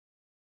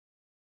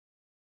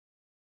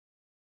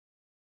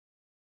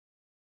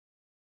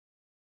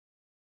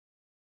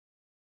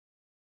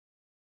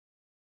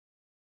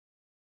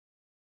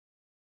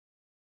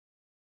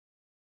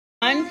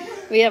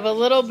We have a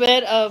little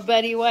bit of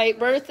Betty White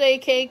birthday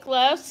cake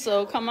left,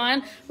 so come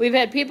on. We've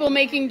had people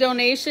making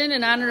donation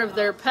in honor of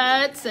their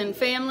pets and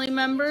family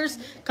members.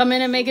 Come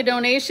in and make a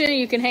donation.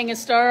 You can hang a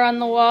star on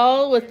the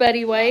wall with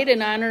Betty White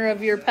in honor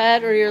of your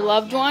pet or your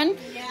loved one.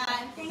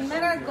 Yeah, we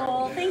met our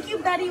goal. Thank you,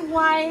 Betty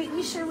White.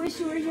 We sure wish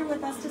you were here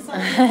with us to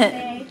celebrate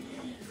today.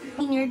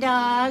 And your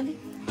dog.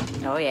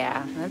 Oh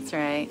yeah, that's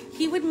right.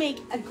 He would make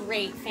a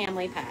great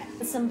family pet.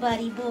 Some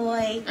buddy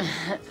boy.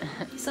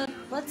 So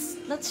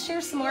let's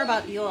share some more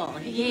about Yule.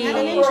 He had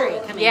an injury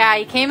coming. Yeah,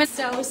 he came in.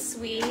 So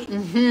sweet.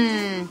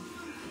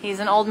 He's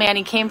an old man.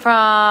 He came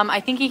from, I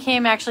think he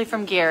came actually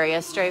from Gary,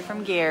 a stray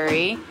from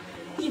Gary.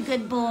 You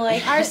good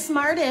boy. Our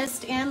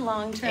smartest and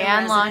long-term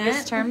And resident.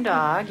 longest term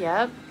dog,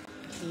 yep.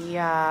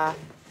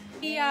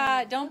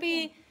 Don't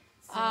be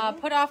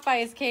put off by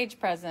his cage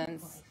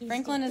presence.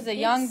 Franklin is a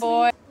young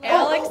boy.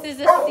 Alex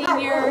is a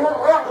senior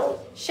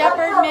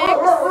shepherd mix.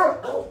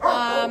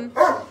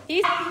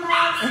 He's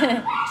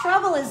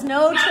Trouble is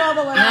no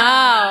trouble at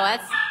all. no,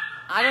 that's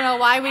I don't know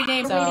why we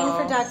named him. Waiting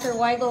for Dr.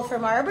 Weigel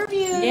from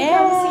Arborview.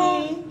 Yeah.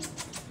 To come see.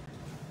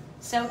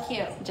 So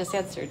cute. Just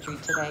had surgery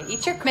today.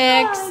 Eat your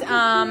mix.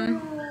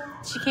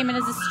 She came in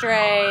as a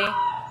stray.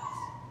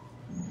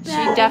 She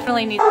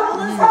definitely needs. Oh,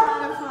 this is a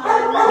lot of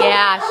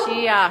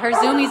fun. Yeah, her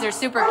zoomies are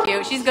super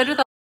cute. She's good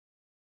with